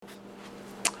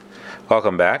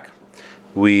Welcome back.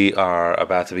 We are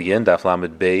about to begin Daf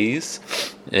Lamed Beis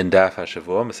in Daf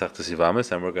HaShavua, Masechtas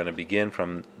Yivamis, and we're going to begin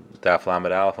from Daf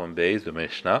Lamed Aleph on Beis, the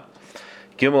Mishnah.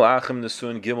 Gimel Achim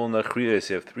Nesun Gimel Nachriyos.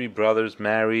 You have three brothers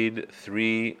married,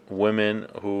 three women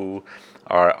who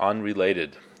are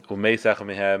unrelated. Umei Sachem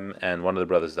Mehem, and one of the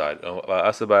brothers died.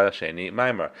 Asaba Sheni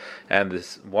Maimer, and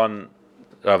this one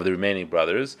of the remaining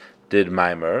brothers did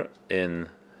Maimer in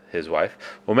his wife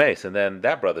Umeis, and then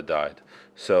that brother died.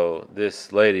 So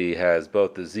this lady has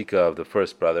both the Zika of the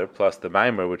first brother plus the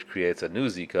Maimer, which creates a new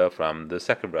Zika from the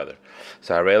second brother.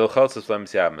 So Harelu Chaltzos Flem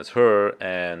Siam is her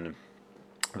and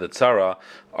the Tzara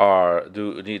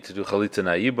need to do Chalitza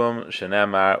Na'ibum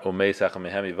Shenamar Umei Sachem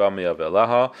Mehem Ivami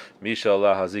Avelaha Misha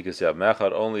Allah Zikas Yav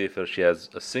Mechad. Only if she has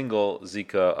a single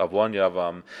Zika of one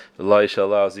Yavam, La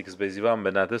Ishallah Zikas Beis Yivam,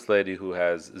 but not this lady who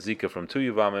has Zika from two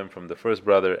Yavamim, from the first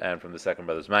brother and from the second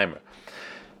brother's Maimer.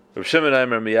 You could do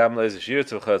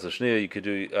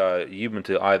yibum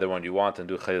to either one you want and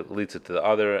do chalitza to the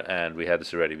other, and we had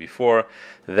this already before.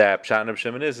 That Pshat Reb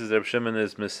Shimon is that Reb Shimon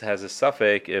has a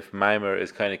suffix if Maimer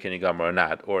is kind of kinigamer or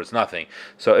not, or it's nothing.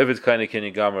 So if it's kind of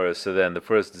kinigamer, so then the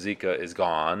first Zika is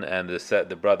gone, and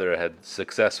the brother had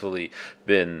successfully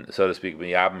been, so to speak,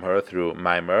 miyabim her through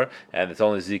Maimer, and it's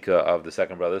only Zika of the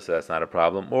second brother, so that's not a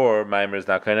problem. Or Maimer is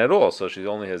not kind at all, so she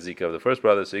only has Zika of the first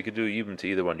brother, so you could do yibum to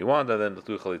either one you want, and then do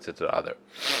chalitza to the other.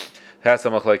 Has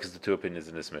some like the two opinions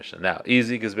in this mission. Now,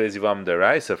 easy because Beis Yivam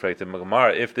deraisa frankly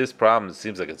Gemara. If this problem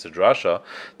seems like it's a drasha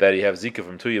that you have zika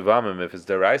from two yivamim, if it's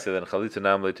deraisa, then chalitza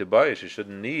namle tibayish. She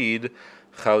shouldn't need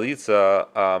chalitza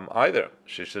either.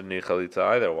 She shouldn't need chalitza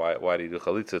either. Why do you do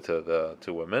chalitza to the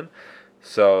two women?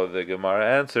 So the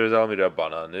Gemara answers Al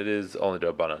Mirabanan. It is only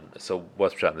Rabbanan. So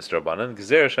what's pshat this Rabbanan?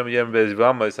 Gezer Shem Yem Beis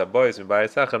Yivamis Habois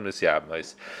Mibayisachem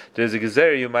Nisyabmis. There's a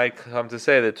gezer you might come to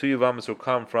say that two Yivamis will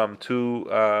come from two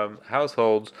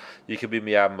households. You could be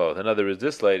miyab both. In other words,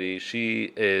 this lady,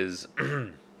 she is.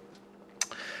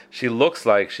 She looks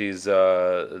like she's two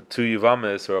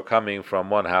Yivamis who are coming from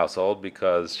one household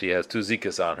because she has two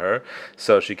Zikas on her.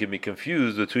 So she can be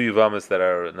confused with two Yivamis that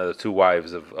are another two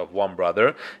wives of one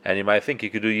brother. And you might think you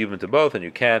could do Yibum to both, and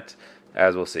you can't,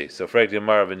 as we'll see. So so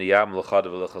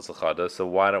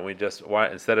why don't we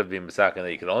instead of being Misakin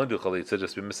that you can only do Chalitza,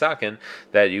 just be Misakin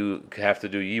that you have to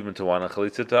do Yibum to one and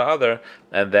Chalitza to the other,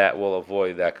 and that will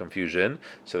avoid that confusion.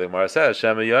 So the Gemara says,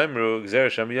 Shema Yomru, Gzer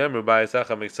Shema Yomru,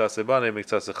 Ba'yisacha Miktase Bane,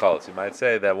 Miktase Chalutz. You might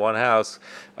say that one house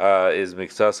is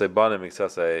Miktase Bane,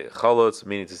 Miktase Chalutz,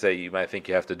 meaning to say you might think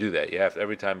you have to do that. You have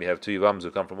every time you have two Yivams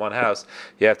who come from one house,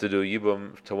 you have to do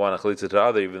Yibum to one and Chalitza to the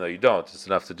other, even though you don't. It's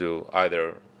enough to do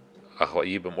either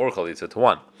Yibum or Chalitza to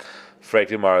one.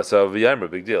 Frankly, Mara, so V'yaymer,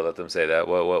 big deal. Let them say that.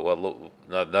 No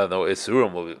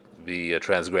Isurim will be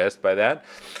transgressed by that.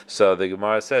 So the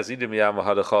Gemara says,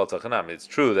 it's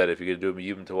true that if you do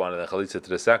Yibum to one and then Chalitza to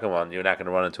the second one, you're not going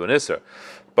to run into an Isser.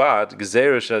 But what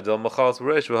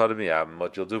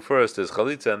you'll do first is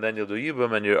Chalitza, and then you'll do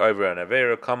Yibum, and you're over an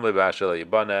Avera, Kamle Bashal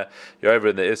Yibana, you're over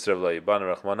in the Isser of La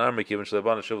Yibana, Rahman Armik, even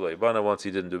Shalabana, Shuv La Yibana. Once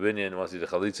you didn't do Binyan, once you did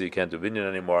Chalitza, you can't do Binyan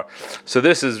anymore. So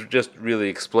this is just really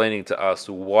explaining to us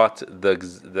what the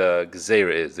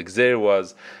Gzeira is. The Gzeira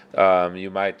was, you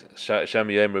might, Shem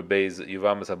Yemer Beis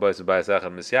Yivamis Habois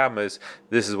Ba'yisachen Misyamis.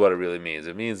 This is what it really means.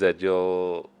 It means that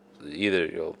you'll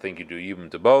think you do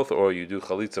Yibum to both, or you do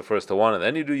Chalitza first to one and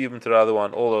then you do Yibum to the other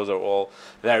one. All those are all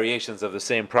variations of the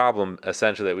same problem,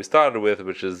 essentially, that we started with,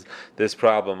 which is this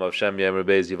problem of Shem Yemer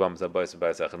Beis Yivam Zabois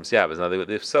Ba'yisachen Misyabes. Now,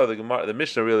 if so, the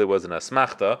Mishnah really was an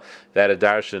asmachta that a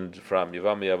darshan from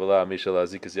Yivam Yavala Mishala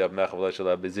Zikas Yav Mechav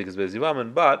Leshala Bezikas Beis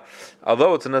Yivamin. But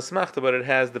although it's an asmachta, but it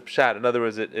has the pshat. In other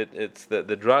words, it's the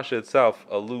drasha itself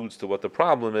alludes to what the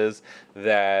problem is,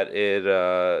 that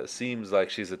it seems like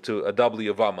she's a double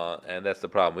Yavama. And that's the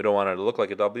problem. We don't want her to look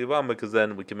like a double Yavam, because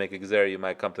then we can make a Gezer. You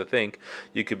might come to think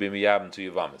you could be Miyabim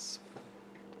to Yavamis.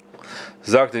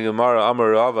 Zakti Gemara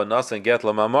Amar Rava Nasan Get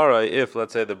Lamamara. If,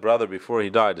 let's say, the brother before he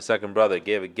died, the second brother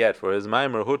gave a get for his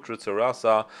Maimer Hutra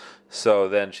Tzarasa, so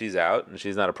then she's out and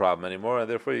she's not a problem anymore, and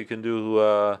therefore you can do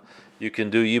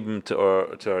Yibum to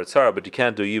her tzara, but you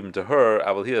can't do Yibum to her.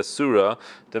 Avalhiya Surah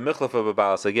the Michlafa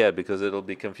Babalas Aged, because it'll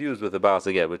be confused with the Balas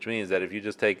Aged, which means that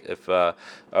if a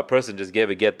person just gave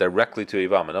a get directly to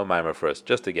Yivam, no Maimer first,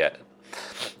 just a get,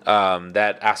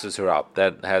 that asers her up.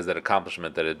 That has that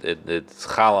accomplishment that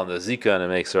it's chal on the zika and it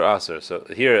makes her aser. So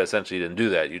here, essentially, you didn't do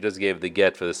that. You just gave the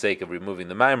get for the sake of removing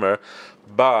the maimer.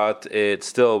 but it's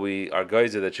still we are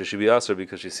geyser that she should be usher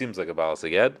because she seems like a balas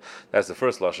aged. That's the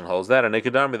first lashon holds that, and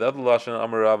Nekadarmi the other lashon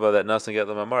Amarava that nothing get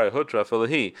lamamari hutra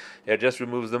filahi. It just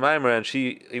removes the mimer, and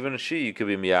she could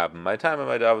be miyabim. My time and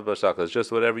my david bashakla is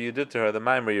just whatever you did to her. The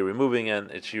mimer you're removing,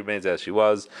 and she remains as she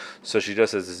was. So she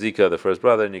just has the zika, the first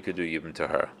brother, and you could do yibum to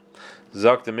her.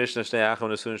 Zok the Mishnah shnei achim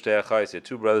nesun shtei achais.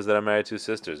 Two brothers that are married, two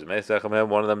sisters.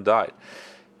 One of them died.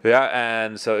 Yeah,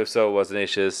 and so if so, it was an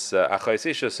Ishis Achais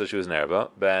Isha, so she was Nerva,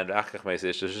 and Achach Meis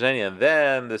Isha Sheni, and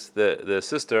then the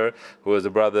sister who was the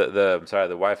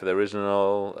wife of the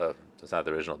original. It's not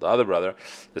the original, the other brother,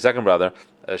 the second brother,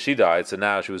 she died, so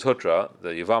now she was Hutra, the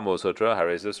Yavama was Hutra,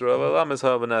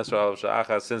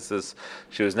 since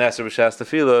she was Nasa B'Shas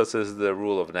Tefillah, so this is the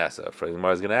rule of Nasa. For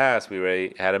Gemara is going to ask, we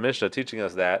already had a Mishnah teaching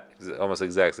us that, almost the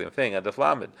exact same thing, at the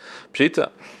Flamed.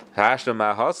 Pshita, and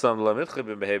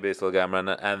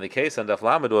the case on Daf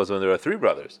Lamed was when there were three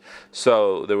brothers.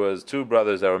 So there was two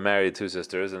brothers that were married, two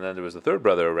sisters, and then there was a third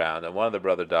brother around, and one of the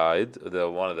brother died,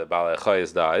 one of the Balei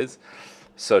Chayes dies,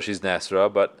 so she's Nasra,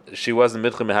 but she wasn't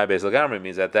Mitchim Mihai Beis Lagamri,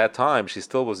 means at that time she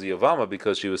still was a Yavama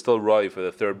because she was still Roy for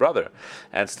the third brother.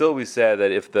 And still we said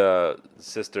that if the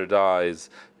sister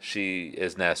dies, she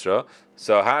is Nasra.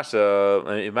 So Hasha,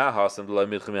 she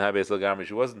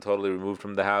wasn't totally removed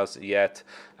from the house yet.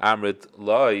 Amrit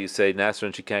Law, you say Nasra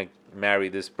and she can't marry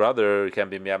this brother, can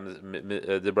be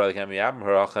the brother can be her. In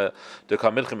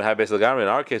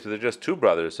our case, they're just two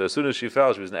brothers. So as soon as she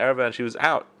fell, she was an Erva and she was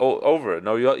out, over.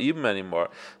 No Yibam anymore.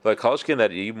 Like Kolshkin,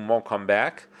 that Yibam won't come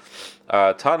back.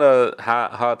 Tana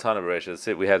Bereishis.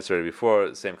 We had this already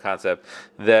before. Same concept.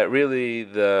 That really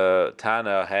the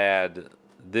Tana had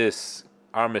this.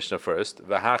 Our Mishnah first, and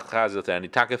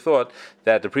Itaka thought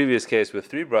that the previous case with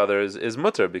three brothers is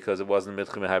mutter because it wasn't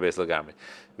mitchim habes lagami.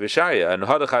 Vishaya and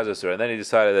Hada Chazasur, and then he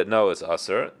decided that no, it's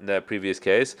Asur in the previous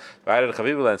case.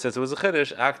 And since it was a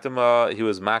Chiddush, Aktama, he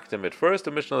was Maktim at first.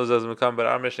 The Mishnah doesn't come, but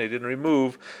our Mishnah he didn't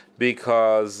remove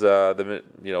because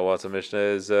once a Mishnah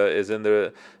is in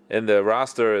the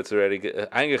roster, it's already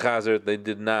Eingechazer. They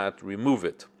did not remove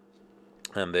it,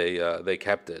 and they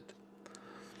kept it.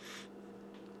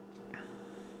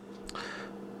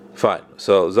 Fine.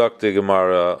 So Zok the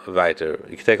Gemara weiter.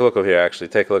 You can take a look over here. Actually,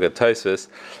 take a look at Tosfos.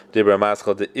 Dibra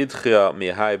Maschal de Idchia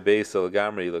Mihai Beisel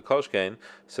Gamri Lekoshkein.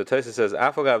 So Tosfos says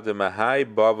Afagav de Mahai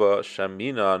Bava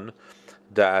Shaminon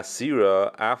da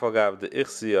Asira Afagav de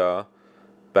Ichsia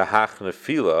Bahach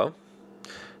Nefila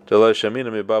de Lo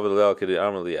Shamina Mi Bava Leal Kedi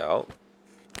Amalial.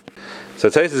 So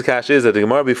Tosfos' cash is that the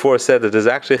Gemara before said that there's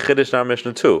actually Chiddush in our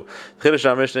Mishnah too. Chiddush in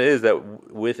our Mishnah is that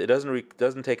with it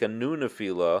doesn't take a new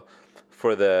Nefila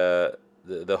for the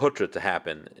hutra to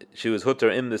happen. She was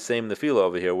hutra in the same nefila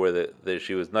over here, where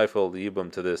she was naifel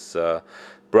yibum to this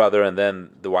brother, and then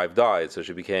the wife died, so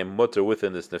she became mutter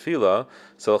within this nefila.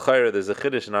 So l'chayra, there's a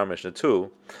chiddush in our Mishnah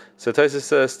too. So Tosfos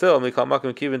says still, mikal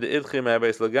makom kivin de idchim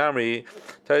ha'beis lagamri.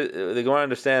 The Gemara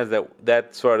understands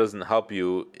that sort of doesn't help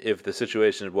you if the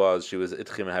situation was she was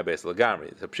idchim ha'beis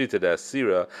lagamri. So pshita da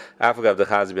sira afagav de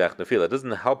chazi b'ach nefila. It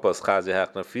doesn't help us chazi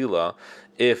b'ach nefila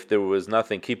if there was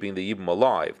nothing keeping the yibum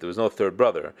alive. There was no third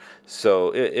brother.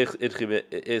 So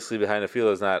idchim behind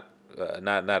nefila is not a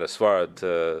svara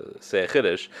to say a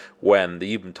chiddush when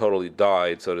the yibum totally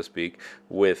died, so to speak,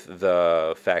 with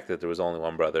the fact that there was only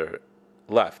one brother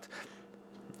left.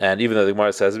 And even though the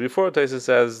Gemara says it before, Tosfos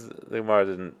says the Gemara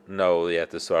didn't know yet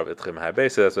the svara of itchim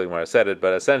ha'beis, so that's why the Gemara said it.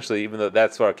 But essentially, even though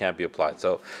that svara can't be applied,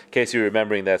 so in case you're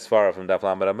remembering that svara from Daf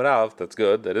Lamed Amud Aleph, that's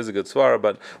good. That is a good svara.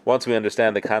 But once we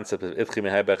understand the concept of itchim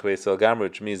ha'beis el gamri,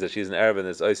 which means that she's an erva and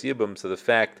there's ois yibum, so the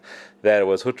fact that it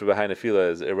was hutra behind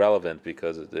nefila is irrelevant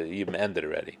because the yibum ended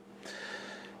already.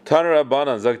 Taner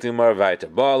Rabbanan Zakti Mar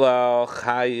Vaita Balal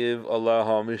Chayiv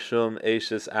Allah Mishum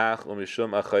Eishes Ach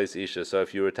Mishum Achais Isha. So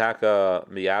if you attack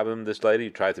miyabim this lady,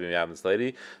 you try to be miyabim this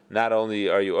lady, not only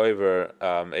are you over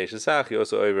Eishes Ach, you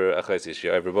also over Achais Isha,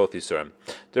 you're over both these Yisurim.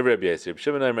 The Rebbe Yisir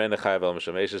Shimon Eimer En Chayiv Al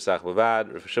Mishum Eishes Ach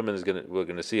Bavad. Shimon we're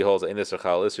going to see holds in Isser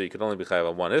Chal Isser. You can only be Chayiv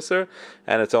on one Isser,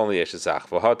 and it's only Eishes Ach.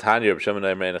 V'Hat Tanya Shimon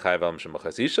Eimer En Chayiv Al Mishum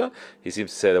Achais Isha. He seems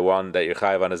to say the one that you're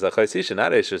Chayiv on is Achais Isha,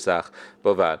 not Eishes Ach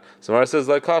Bavad. So Mara says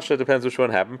like Kasha, depends which one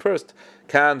happened first.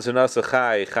 Kan Zunasa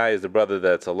Chai is the brother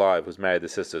that's alive who's married the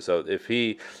sister. So if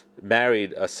he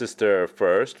married a sister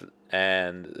first,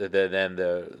 and then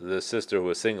the sister who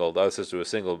was single, the other sister who was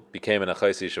single, became an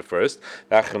Achais Isha first,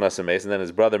 and then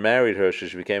his brother married her, so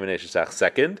she became an Eishesach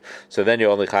second. So then you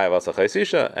only Chayav as Achais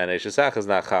Isha, and Eishesach is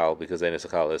not Chal because they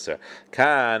Nesachal Isser.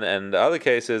 Kan, and the other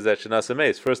case is that Shanasa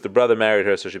Meis. First the brother married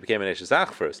her, so she became an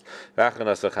Eishesach first,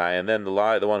 and then the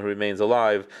one who remains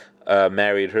alive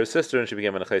married her sister, and she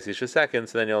became an Achais Isha second.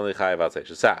 So then you only Chayav as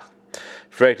Eishesach.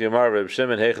 So in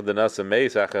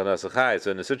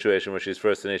a situation where she's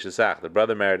first in Ishesach, the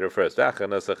brother married her first,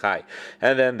 and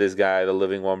then this guy, the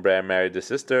living one, married the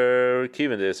sister.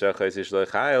 Even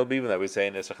that we say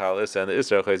in Israel and the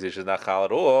Israel is not chal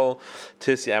at all.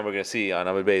 Tisya, and we're going to see on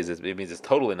Amud Beis, it means it's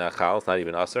totally not chal. It's not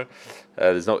even aser.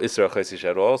 There's no Israel chaysish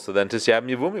at all. So then Tisya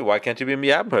mivumi. Why can't you be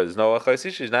miyab her? There's no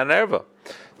chaysish. She's not an erva.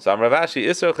 So Amravashi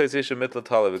Israel chaysish mitla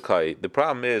talavikai. The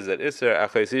problem is that Israel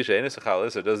chaysish in Israel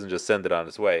doesn't just send it on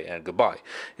its way and goodbye.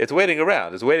 It's waiting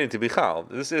around. It's waiting to be chal.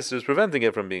 This Israel is preventing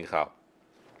it from being chal.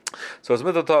 So it's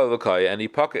middle tal and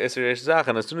ipaka isra eshzach,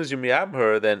 and as soon as you miyab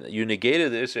her, then you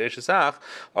negated the isra eshzach.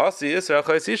 Also, isra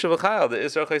chaysisha v'chayil. The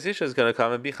isra chaysisha is going to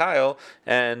come and be chayil,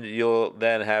 and you'll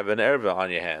then have an erva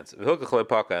on your hands.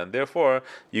 And therefore,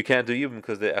 you can't do yibum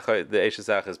because the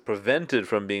eshzach is prevented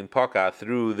from being paka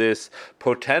through this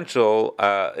potential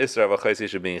isra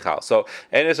v'chaysisha being chayil. So,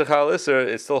 and isra chayil isra,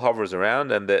 it still hovers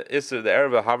around, and the isra, the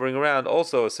erva hovering around,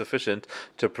 also is sufficient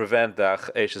to prevent the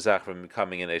eshzach from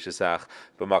becoming an eshzach.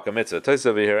 Mitzvah. Tais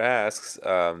over here asks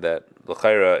that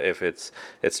l'chayra, if it's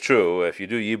true, if you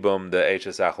do yibum, the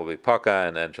hsach will be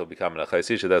paka, and she'll become an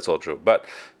chaysisha. That's all true, but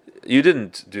you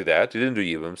didn't do that. You didn't do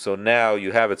yibum, so now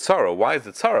you have it tzara. Why is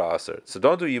it tzara aser? So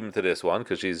don't do yibum to this one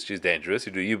because she's dangerous.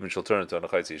 You do yibum, she'll turn into a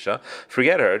chaysisha.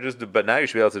 Forget her. But now you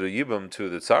should be able to do yibum to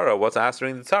the tzara. What's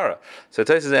asering the tzara? So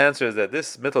Tais' answer is that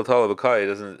this mittel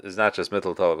talav is not just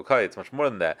mittel talav. It's much more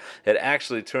than that. It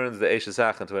actually turns the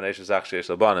hsach into an hsach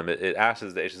sheish labanim. It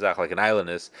ashes the hsach like an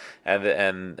islandess, and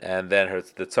then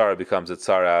the tzara becomes a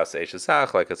tzaras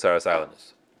hsach like a tzaras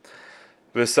islandess.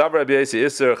 V'sabra Rabbi Yosi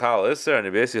Isser Chal Isser, and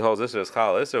Rabbi Yosi holds Isser as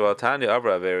Chal Isser. Well, Tanya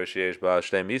Avra Avera Sheish Ba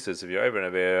Shtei Misas. If you're over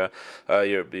an Avera,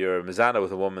 you're mizana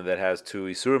with a woman that has two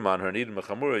Isurim on her, Nidim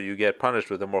Mechamura, you get punished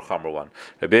with a more Chamur one.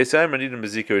 Rabbi Yosi Amar Nidim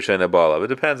Mezika Rishayna Bala. It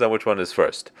depends on which one is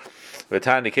first.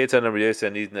 V'Tanya Ketan Rabbi Yosi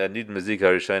Nidim Mezika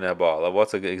Rishayna Bala.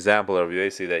 What's an example of Rabbi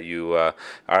Yosi that you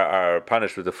are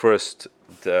punished with the first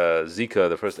Zika,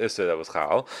 the first Isser that was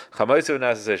Chal? Chamaisa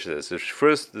v'nasaseshes. If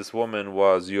first this woman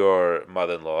was your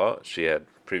mother-in-law, she had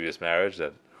previous marriage,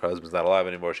 that her husband's not alive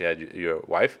anymore, she had your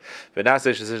wife. Then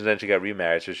she got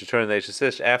remarried, so she turned the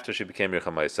Eishes after she became your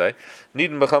Chamaisai.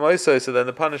 Nidin b'Chamaisai, so then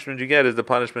the punishment you get is the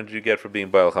punishment you get for being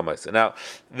Baal Chamaisai. Now,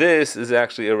 this is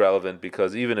actually irrelevant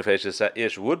because even if Eishes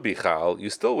Ish would be Chal, you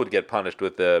still would get punished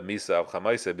with the Misa of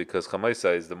Chamaisai because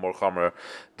Chamaisai is the more Chamer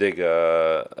dig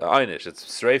Einish. It's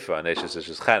Sreifa and Eishes Ish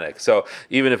is Chanek. So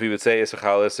even if you would say Isra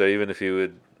Chal Isra, even if you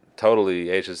would totally,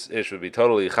 Eishes Ish would be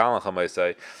totally Chal and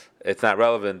Chamaisai, it's not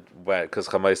relevant because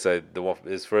Chamaisai the one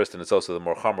is first, and it's also the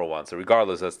more Chamer one. So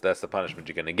regardless, that's the punishment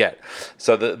you're going to get.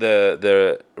 So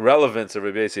the relevance of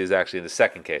Rabbi Yosi is actually in the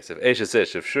second case. If Eishes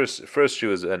Ish, if first she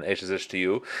was an Eishes Ish to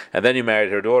you, and then you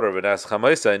married her daughter, but as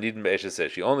Chamaisai, needn't be Eishes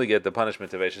Ish. You only get the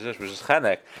punishment of Eishes Ish, which is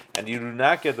Chanek, and you do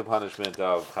not get the punishment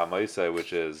of Chamaisai,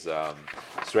 which is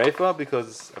Sreifa,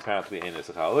 because apparently ain't a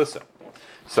Chal Issa.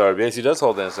 So Rabbi Yosi does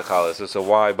hold the Nesachal. So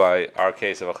why, by our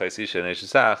case of a Chaysisha and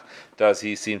Eshesach, does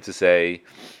he seem to say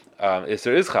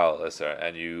Isser is Chal Isser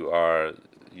and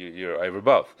you're over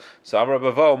above? So Amar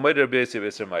Bavo Moed Rabbi Yosi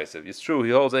Isser Ma'asev. It's true he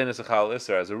holds Ein Chal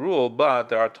Isser as a rule, but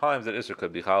there are times that Isser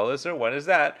could be Chal Isser. When is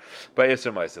that? By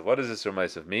Isser Ma'asev. What does Isser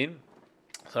Ma'asev mean?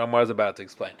 So Amar is about to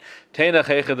explain. So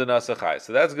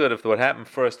that's good if what happened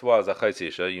first was a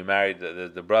chaysisha. You married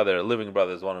the brother, living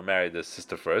brother is the one who married the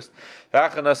sister first.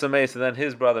 And then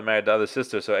his brother married the other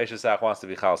sister, so Eshesach wants to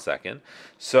be chal second.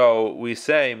 So we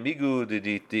say, migu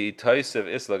di taisev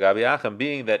isla gabi achim,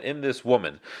 being that in this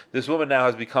woman now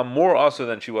has become more usher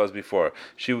than she was before.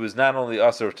 She was not only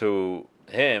usher to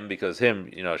him, because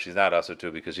she's not Asr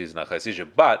too because she's not Chaysisha,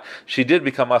 but she did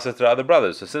become Asr to the other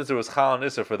brothers. So since there was Chal and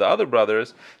Isser for the other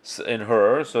brothers in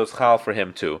her, so it's Chal for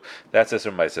him too. That's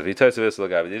Isser Maisav. He tells us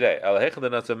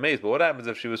but what happens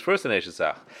if she was first in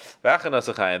Eshesach?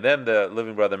 And then the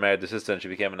living brother married the sister and she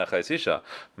became a Chaysisha.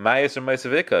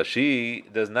 She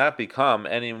does not become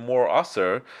any more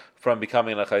Asr from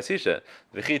becoming a chaysisha.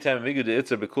 Maybe you're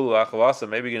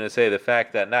going to say the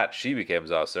fact that not she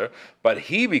becomes aser, but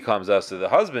he becomes aser, the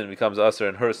husband becomes aser,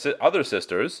 and her other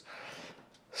sisters.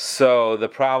 So the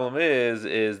problem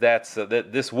is that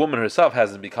this woman herself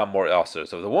hasn't become more aser.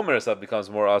 So if the woman herself becomes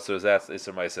more aser, that's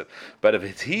Isser Ma'asev. But if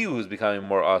it's he who's becoming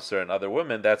more aser and other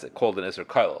women, that's called an Isser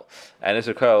Kail. And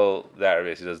Isser Kail, that Rabbi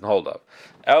Yosi doesn't hold of.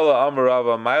 Ella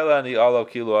Amarava Maila Ni Alo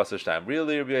Kilo Aser Shtaim.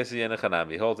 Really, Rabbi Yosi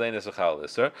Yenechanami holds Ein Isser Chal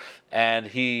Isser, and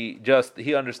he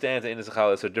understands Ein Isser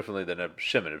Chal Isser differently than Reb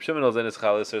Shimon. Reb Shimon holds Ein Isser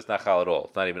Chal Isser, it's not Chal at all.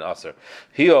 It's not even Aser.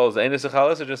 He holds Ein Isser Chal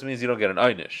Isser just means you don't get an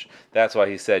Einish. That's why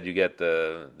he said you get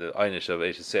the the einish of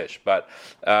Eishesish, but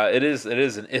it is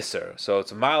an Isser. So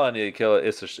it's a mile on you to kill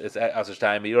Isser. It's Asr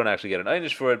time. You don't actually get an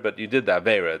einish for it, but you did that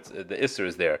Avera. The Isser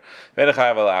is there. You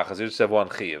just have one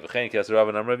Chiv. It's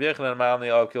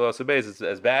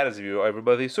as bad as if you over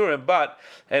both Isurim, but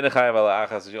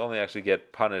you only actually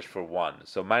get punished for one.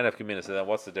 So Ma'anav Kamina. So then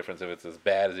what's the difference if it's as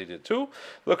bad as he did two?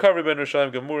 Look, Ben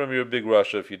Rishayim Gemurim, you're a big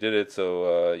Russia if you did it,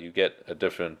 so you get a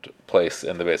different place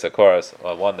in the Beis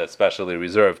HaKoros, one that's specially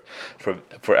reserved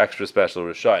for extra special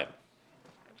Rishayim.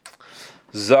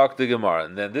 Zok the Gemara,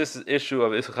 and then this issue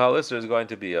of Issachal Isser is going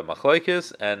to be a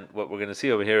machlokes, and what we're going to see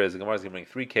over here is the Gemara is going to bring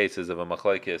three cases of a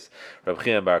machlokes, Reb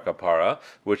Chia and Bar Kapara,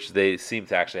 which they seem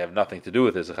to actually have nothing to do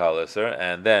with Issachal Isser,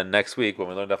 and then next week when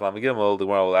we learn Daf Lamed Gimel, the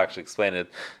Gemara will actually explain it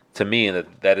to me, and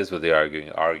that is what they're arguing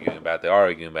about. They are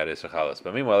arguing about Issachal Isser.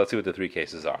 But meanwhile, let's see what the three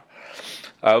cases are.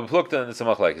 We looked at the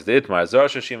machlokes. The Itmar Zar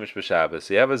Shashimish b'Shabbos.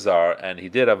 You have a Zar, and he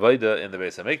did Avodah in the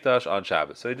Beis Hamikdash on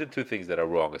Shabbos. So he did two things that are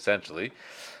wrong, essentially.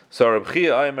 So Reb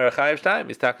Chia Omer Chayiv Shtaim,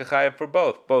 he's taka chayiv for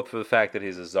both for the fact that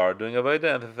he's a Zar doing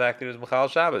Avodah and for the fact that he was Mechal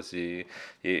Shabbos.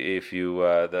 If you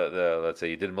let's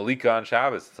say you did Malika on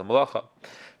Shabbos, it's a Malacha.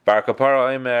 Bar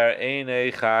Kapara Omer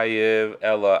Einei Chayiv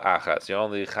Ella Achas. You're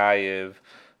only Chayiv.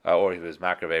 Or he was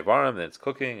makrevei varim, then it's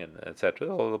cooking, and etc.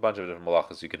 A whole bunch of different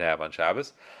malachas you can have on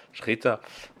Shabbos. Shechita.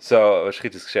 So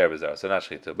shechita is ksher b'zar, so not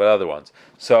shechita, but other ones.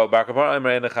 So bar kapara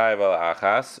imrei nechayev al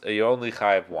achas, you only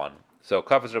chayev one. So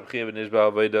kafas Reb Chia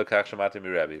v'nishba avodah kach shamati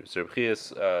miRebbi. So Reb Chia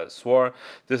swore.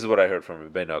 This is what I heard from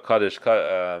Rebbeinu Hakadosh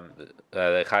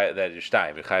that you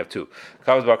shtaim, you chayev two.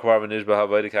 Kafas bar kapara v'nishba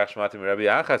avodah kach shamati miRebbi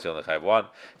achas, you only chayev one.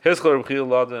 Here's Reb Chia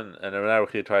Laden, and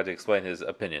Reb Chia tried to explain his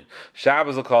opinion.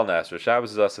 Shabbos will call Nasr.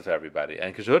 Shabbos is also for everybody.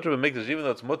 And Kishutra b'Mikdash, even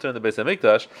though it's mutter in the Beis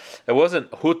Hamikdash, it wasn't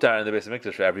hutar in the Beis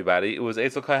Hamikdash for everybody. It was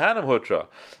Eitzel Kahanim hutra.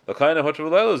 The Kahanim hutra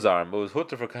v'Leilo Zarim. It was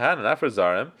hutar for Kahanim, not for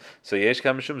Zarim. So yesh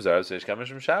kamishum Zarim, so yesh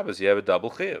kamishum Shabbos. You have a double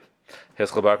chiyuv.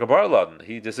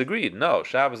 He disagreed. No,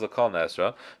 Shabbos l'kol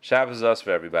nesra. Shabbos is us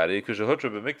for everybody. Because hutra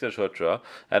b'Mikdash hutra,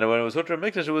 and when it was hutra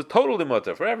b'Mikdash, it was totally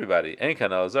mutter for everybody. Ain't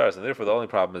kanal zars, and therefore the only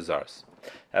problem is zars.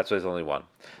 That's why there's only one.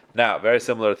 Now, very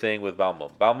similar thing with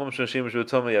Balmum. Balmum Shashim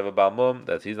Shutuma, you have a Balmum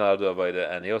that he's not allowed to avoid it,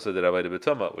 and he also did avoid it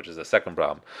Bituma, which is the second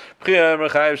problem. Priya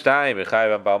Mechayev Shtaim,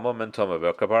 Mechayev and Balmum and Tuma,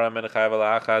 Kapara Mechayev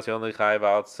al Achas, you only Chayev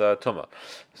out Tuma.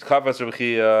 Kafas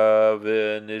Rebchia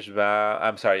V'Nishba,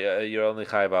 I'm sorry, you're only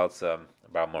Chayev out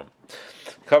Balmum.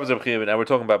 And we're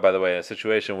talking about, by the way, a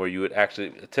situation where you would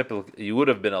actually you would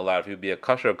have been allowed, if you'd be a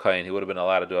kosher kohen, he would have been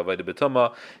allowed to do avodah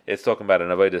b'tumah. It's talking about an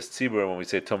avodah tzibur when we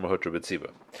say tumah hutra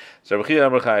b'tzibur. So Reb Chia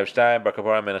Amar Chayiv Shtayim Bar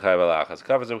Kapara Men Chayiv Alachas.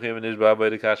 Kavod Reb Chia V'Nishba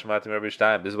avodah kashmati Rabbi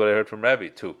Shtayim. This is what I heard from Rabbi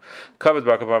too. Kavod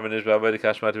Bar Kapara V'Nishba avodah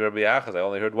kashmati Rabbi Achas. I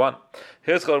only heard one.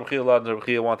 Here's Reb Chia Lad. Reb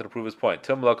Chia wanted to prove his point.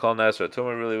 Tumah kol nesra.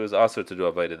 Tumah really was also to do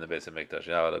avodah in the Beis Hamikdash.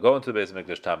 You're not allowed to go into the Beis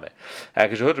Hamikdash tameh.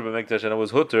 And kishu hutra b'mikdash, and it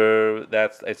was hutra.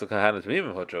 That's Eitzel Kahanim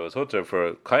Tamimim hutra. It was hutra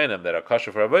for Kayanim that are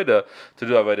kosher for avodah to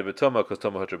do avodah b'tumah because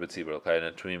tumah hutra b'tzibur.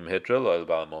 Kayanim Tamimim hitra lo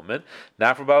balamumin.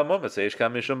 Not for balamumin. So yesh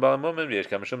kam mishum balamumin, yesh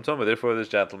kam mishum tumah. Therefore, this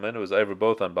gentleman was over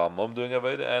both on balamum doing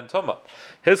avodah and tumah.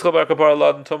 His chabar kapar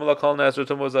lad and tumah lakol nasr.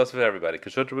 Tumah was also for everybody.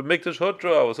 Kishu hutra b'mikdash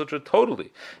hutra was hutra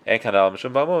totally and kanal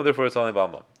mishum balamum. Therefore, it's only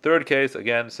balamum. Third case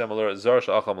again similar. Zar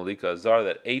sha'achal malika. Zar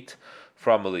that ate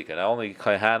from Malika. Now only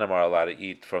Kohanim are allowed to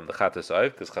eat from the Chatas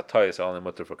Oiv, because Chatayis are only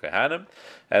mutter for Kohanim,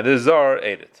 and this Zar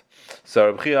ate it.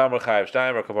 So Reb Chia Amar Chayiv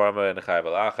Shtayim, Bar Kapara Men Chayiv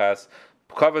Alachas.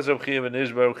 Kavos Reb Chia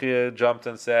V'Nishba, Reb Chia jumped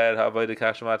and said, Ha'avodah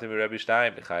kashmati miRebbi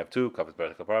Shtayim, Chayiv 2, Kavos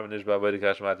Bar Kapara V'Nishba, Ha'avodah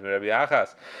kashmati miRebbi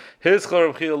Achas. His Chol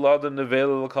Reb Chia Ladan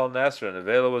Nevela l'kol Nesra.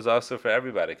 Nevela was also for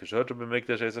everybody, because Hutra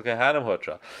b'Mikdash is a Kohanim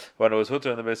Hutra. When it was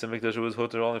Hutra in the Beis Hamikdash, it was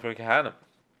Hutra only for Kohanim.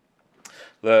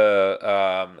 Right.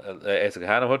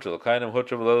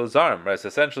 So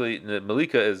essentially,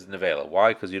 Malika is nevela.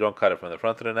 Why? Because you don't cut it from the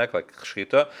front of the neck like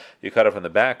shchita. You cut it from the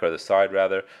back or the side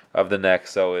rather of the neck.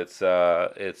 So it's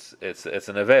a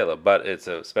nevela, but it's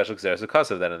a special xeris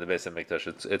kasav. Then in the Beis Hamikdash,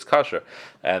 it's kosher,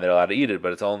 and they're allowed to eat it.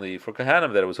 But it's only for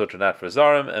kahanim that it was hutra, not for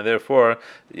zarim, and therefore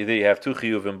either you have two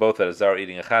chiyuvim, both that a zar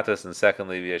eating a chatas, and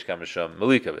secondly v'yesh kamisham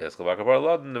malika.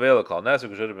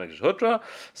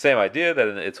 Same idea that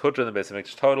it's hutra in the Beis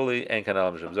Hamikdash totally, and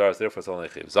kanal mishum zaris, therefore it's only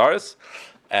chiv zaris.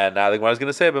 And now the Gemara is going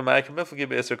to say, but they're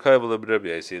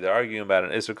arguing about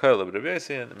an Isser Koil of Rabbi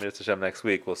and Mir Hashem next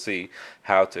week we'll see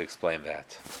how to explain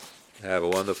that. Have a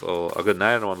good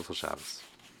night and a wonderful Shabbos.